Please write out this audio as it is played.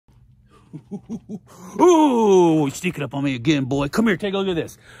Ooh, sneaking up on me again, boy. Come here, take a look at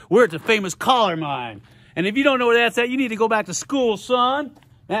this. We're at the famous collar mine. And if you don't know where that's at, you need to go back to school, son.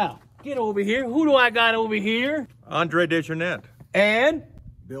 Now, get over here. Who do I got over here? Andre Deschanette. And?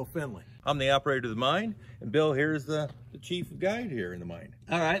 Bill Finley. I'm the operator of the mine, and Bill here is the chief guide here in the mine.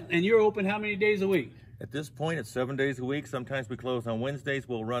 All right, and you're open how many days a week? At this point, it's 7 days a week. Sometimes we close on Wednesdays.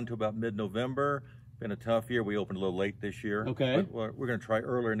 We'll run to about mid-November. Been a tough year. We opened a little late this year. Okay. But we're going to try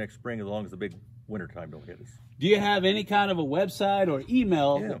earlier next spring as long as the big winter time don't hit us. Do you have any kind of a website or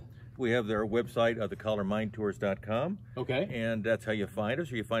email? Yeah. We have their website, thecollarminetours.com. Okay. And that's how you find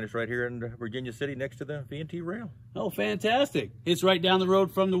us. Or you find us right here in Virginia City next to the V&T rail. Oh, fantastic. It's right down the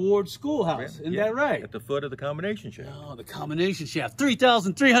road from the Ward Schoolhouse. Isn't that right? At the foot of the combination shaft. Oh, the combination shaft.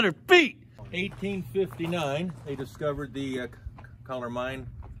 3,300 feet. 1859, they discovered the collar mine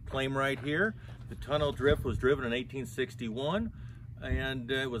claim right here. The tunnel drift was driven in 1861,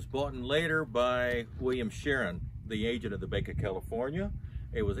 and it was bought in later by William Sharon, the agent of the Bank of California.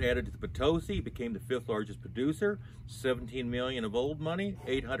 It was added to the Potosi, became the 5th largest producer, 17 million of old money,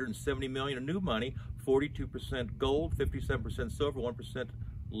 870 million of new money, 42% gold, 57% silver, 1%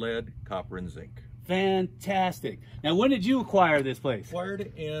 lead, copper, and zinc. Fantastic. Now, when did you acquire this place?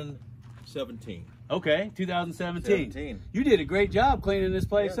 Acquired in 17. Okay, 2017. You did a great job cleaning this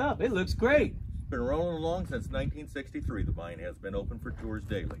place up. It looks great. It's been rolling along since 1963. The mine has been open for tours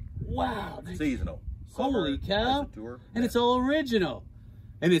daily. Wow. Seasonal. Holy cow. Tour. And it's all original.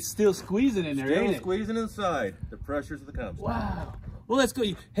 And it's still squeezing in there, ain't it? Still squeezing inside. The pressures of the Comstock. Wow. Well, let's go.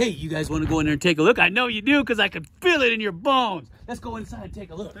 Hey, you guys want to go in there and take a look? I know you do because I can feel it in your bones. Let's go inside and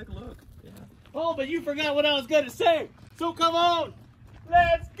take a look. Take a look. Yeah. Oh, but you forgot what I was going to say. So come on.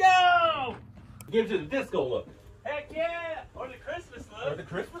 Let's go. Gives you the disco look. Heck yeah. Or the Christmas look. Or the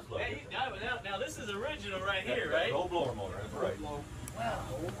Christmas look. Hey, now this is original right here, right? Old blower motor. That's right. Wow.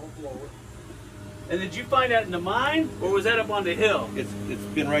 Old blower. And did you find that in the mine, or was that up on the hill? It's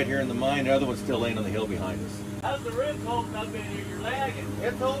been right here in the mine. The other one's still laying on the hill behind us. How's the rims holding up in here? You're lagging.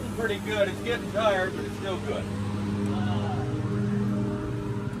 It's holding pretty good. It's getting tired, but it's still good.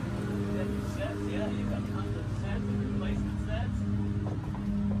 Sets, yeah, you got tons of sets and replacement sets.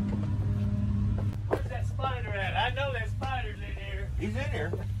 Where's that spider at? I know that spider's in here. He's in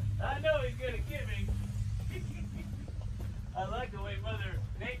here. I know he's gonna get me. I like the way Mother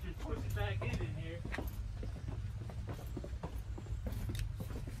Nature's pushing back in here.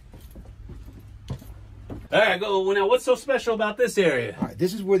 All right, go. Well, now, what's so special about this area? All right,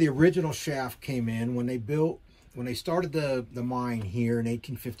 this is where the original shaft came in. When they started the mine here in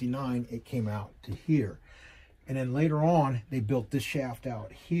 1859, it came out to here. And then later on, they built this shaft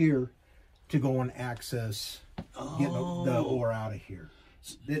out here to go and access, get the ore out of here.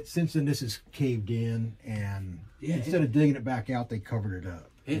 Since then, this is caved in, and instead of digging it back out, they covered it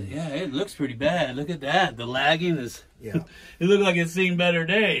up. It looks pretty bad. Look at that. The lagging is, yeah. It looked like it's seen better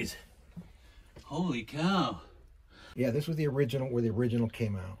days. Holy cow. Yeah, this was the original, where the original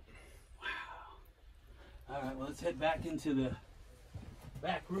came out. Wow. All right, well, let's head back into the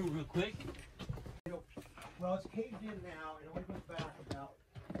back room real quick. Well, it's caved in now, and it only goes back about,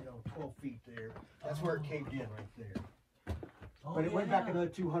 12 feet there. That's where it caved in right there. Oh, but it went back another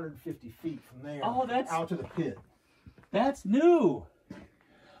 250 feet from there out to the pit. That's new.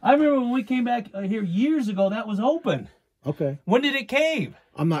 I remember when we came back here years ago, that was open. Okay. When did it cave?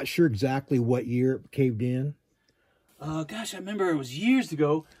 I'm not sure exactly what year it caved in. Gosh, I remember it was years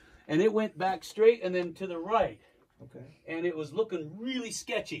ago, and it went back straight and then to the right. Okay. And it was looking really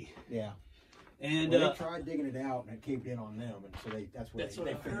sketchy. Yeah. And they tried digging it out, and it caved in on them, and so that's where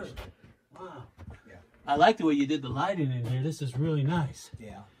they finished it. Wow. Yeah. I like the way you did the lighting in here. This is really nice.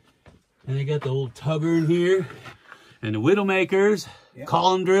 Yeah. And they got the old tugger in here, and the Widowmakers,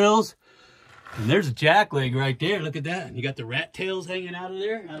 column drills. And there's a jack leg right there. Look at that. And you got the rat tails hanging out of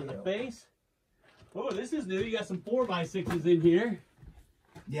there, out of the face. Oh, this is new. You got some 4x6s in here.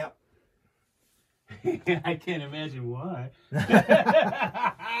 Yep. I can't imagine why.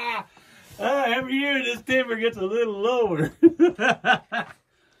 Every year this timber gets a little lower.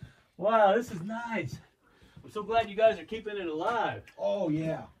 Wow, this is nice. I'm so glad you guys are keeping it alive. Oh,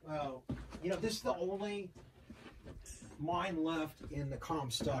 yeah. Well, this is the only mine left in the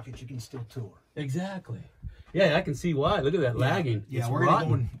Comstock that you can still tour. Exactly. Yeah, I can see why. Look at that lagging. Yeah, we're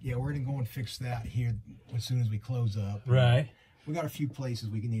gonna go and fix that here as soon as we close up. Right. We got a few places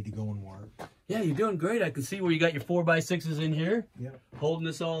we need to go and work. Yeah, you're doing great. I can see where you got your 4x6s in here. Yep. Holding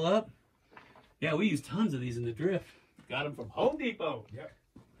this all up. Yeah, we use tons of these in the drift. Got them from Home Depot. Yep.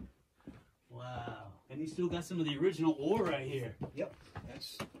 Wow. And you still got some of the original ore right here. Yep.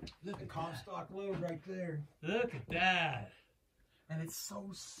 That's the Comstock load right there. Look at that. And it's so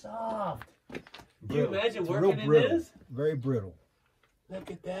soft. Can you Brittle. imagine It's working real in brittle. this? Very brittle.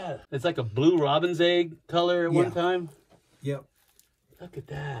 Look at that. It's like a blue robin's egg color at one time. Yep. Look at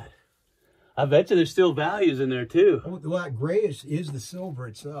that. I bet you there's still values in there too. Oh, well, that gray is the silver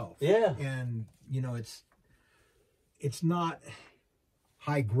itself. Yeah. And, you know, it's not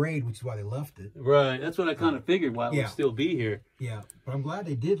high grade, which is why they left it. Right. That's what I kind of figured why it would still be here. Yeah. But I'm glad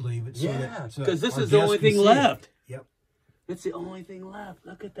they did leave it. Yeah. So Because this our is the guests only can thing see left. it. Yep. It's the only thing left.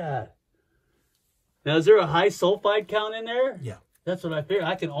 Look at that. Now, is there a high sulfide count in there? Yeah. That's what I figured.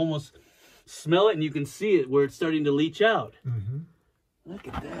 I can almost smell it, and you can see it where it's starting to leach out. Mm-hmm. Look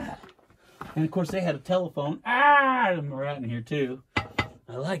at that. And, of course, they had a telephone. Ah, there's a rat in here, too.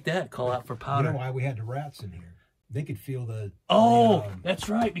 I like that. Call out for powder. You know why we had the rats in here? They could feel the... That's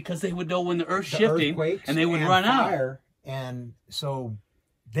right, because they would know when the earth's shifting, earthquakes and they would run fire, out. And so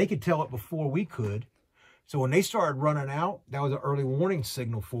they could tell it before we could. So when they started running out, that was an early warning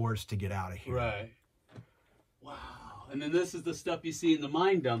signal for us to get out of here. Right. Wow. And then this is the stuff you see in the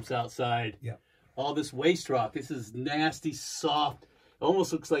mine dumps outside. Yeah. All this waste rock. This is nasty, soft. It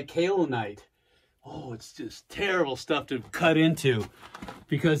almost looks like kaolinite. Oh, it's just terrible stuff to cut into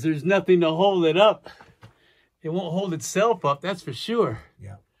because there's nothing to hold it up. It won't hold itself up, that's for sure.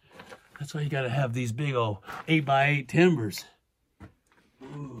 Yeah. That's why you got to have these big old 8x8 timbers.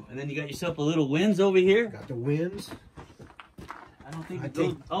 Ooh, and then you got yourself a little winds over here. Got the winds. I don't think it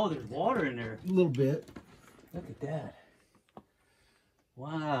goes... Oh, there's water in there. A little bit. Look at that.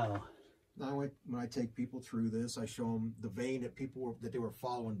 Wow. Now, when I take people through this, I show them the vein that they were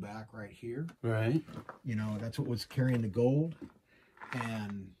following back right here. Right. You know, that's what was carrying the gold.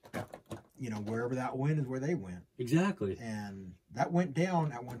 And, you know, wherever that went is where they went. Exactly. And that went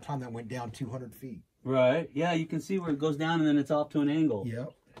down, at one time, that went down 200 feet. Right. Yeah, you can see where it goes down and then it's off to an angle.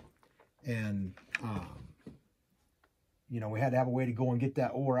 Yep. And, you know, we had to have a way to go and get that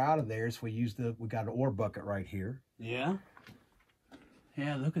ore out of there, so we got an ore bucket right here. Yeah.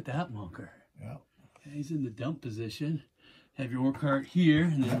 Yeah, look at that bunker. Yeah. Yeah, he's in the dump position. Have your ore cart here,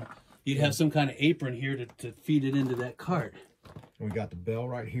 and then you'd have some kind of apron here to feed it into that cart. And we got the bell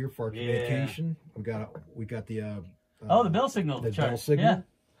right here for our communication. We got the the bell signal. The chart. bell signal. Yeah.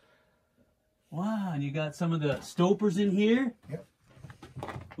 Wow, and you got some of the stopers in here. Yep.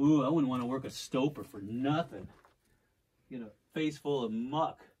 Ooh, I wouldn't want to work a stoper for nothing. Get a face full of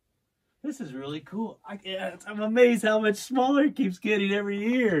muck. This is really cool. I'm amazed how much smaller it keeps getting every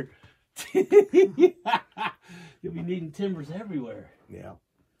year. You'll be needing timbers everywhere. Yeah.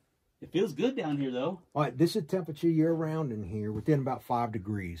 It feels good down here, though. All right, this is temperature year-round in here, within about 5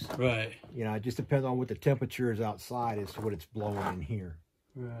 degrees. Right. You know, it just depends on what the temperature is outside as to what it's blowing in here.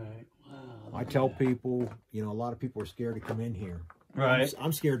 Right. Wow. I tell people, you know, a lot of people are scared to come in here. Right.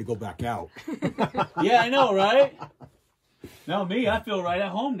 I'm scared to go back out. Yeah, I know, right? No, me, I feel right at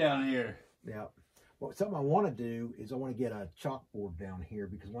home down here. Yeah. Well, something I want to do is I want to get a chalkboard down here,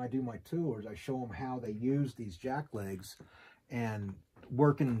 because when I do my tours, I show them how they use these jack legs and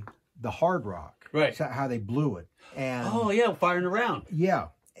working the hard rock. Right. So how they blew it. And Oh, yeah, firing around. yeah.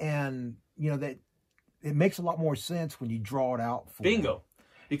 And, you know, that it makes a lot more sense when you draw it out for Bingo. them.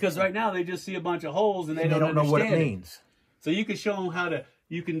 Because right now they just see a bunch of holes and they And don't know what it understand means. So you can show them how to,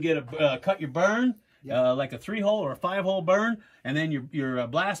 you can get a, cut your burn, like a 3-hole or a 5-hole burn, and then your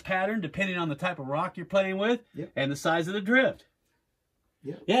blast pattern, depending on the type of rock you're playing with, and the size of the drift.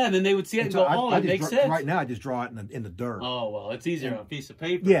 Yeah, and then they would see it and go, oh, it makes sense. Right now, I just draw it in the dirt. Oh, well, it's easier on a piece of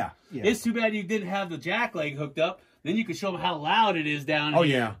paper. Yeah. It's too bad you didn't have the jack leg hooked up. Then you could show them how loud it is down Oh,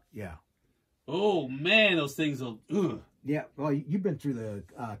 here. yeah. Oh, man, those things will, ugh. Yeah, well, you've been through the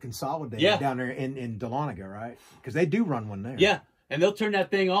Consolidated down there in Dahlonega, right? Because they do run one there. Yeah, and they'll turn that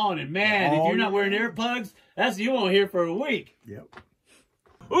thing on, and man, if you're not wearing earplugs, you won't hear for a week. Yep.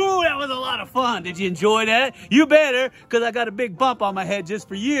 Ooh, that was a lot of fun. Did you enjoy that? You better, because I got a big bump on my head just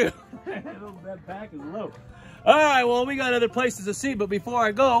for you. That pack is low. All right, well, we got other places to see, but before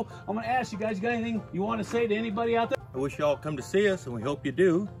I go, I'm going to ask you guys, you got anything you want to say to anybody out there? I wish y'all come to see us, and we hope you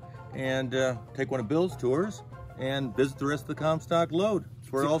do, and take one of Bill's tours and visit the rest of the Comstock load.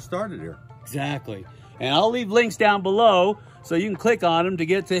 That's where it all started here. Exactly. And I'll leave links down below so you can click on them to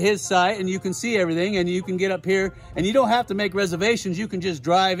get to his site and you can see everything and you can get up here and you don't have to make reservations. You can just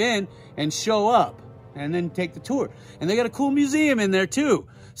drive in and show up and then take the tour. And they got a cool museum in there too.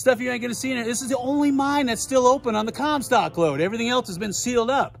 Stuff you ain't gonna see in there. This is the only mine that's still open on the Comstock load. Everything else has been sealed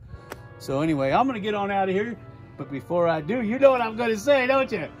up. So anyway, I'm gonna get on out of here. But before I do, you know what I'm gonna say,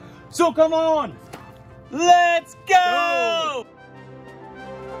 don't you? So come on, let's go!